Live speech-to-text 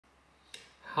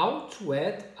how to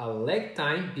add a lag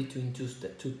time between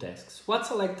two tasks. What's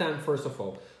a lag time first of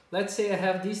all? Let's say I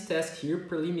have this task here,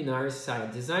 preliminary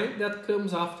site design, that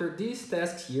comes after this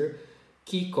task here,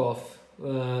 kickoff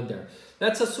there.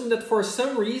 Let's assume that for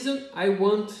some reason I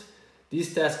want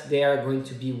these tasks, they are going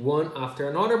to be one after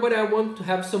another, but I want to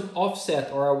have some offset,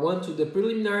 or I want to the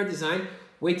preliminary design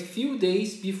wait few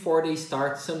days before they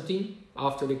start something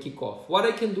after the kickoff. What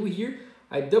I can do here,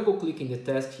 I double click in the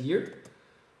task here,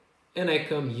 and I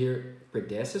come here,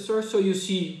 predecessor, so you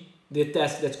see the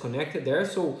task that's connected there.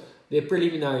 So the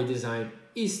preliminary design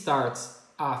starts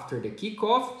after the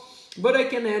kickoff, but I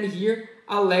can add here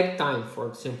a lag time. For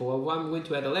example, I'm going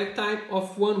to add a lag time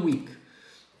of 1 week,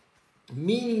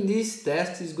 meaning this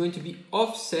task is going to be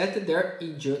offset there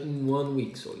in 1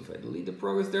 week. So if I delete the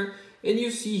progress there, and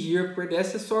you see here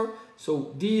predecessor,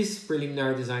 so this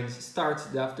preliminary design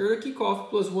starts after the kickoff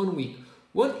plus 1 week.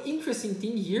 One interesting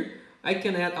thing here, I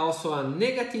can add also a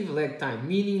negative lag time,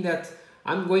 meaning that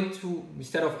I'm going to,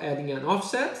 instead of adding an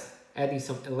offset, adding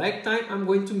some lag time, I'm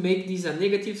going to make this a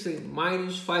negative, say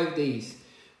 -5 days,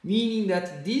 meaning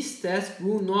that this task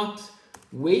will not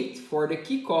wait for the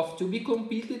kickoff to be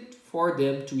completed for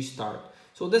them to start.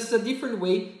 So that's a different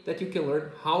way that you can learn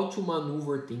how to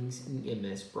maneuver things in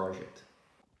MS Project.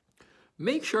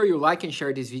 Make sure you like and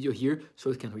share this video here so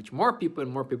it can reach more people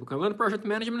and more people can learn project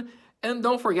management. And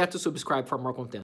don't forget to subscribe for more content.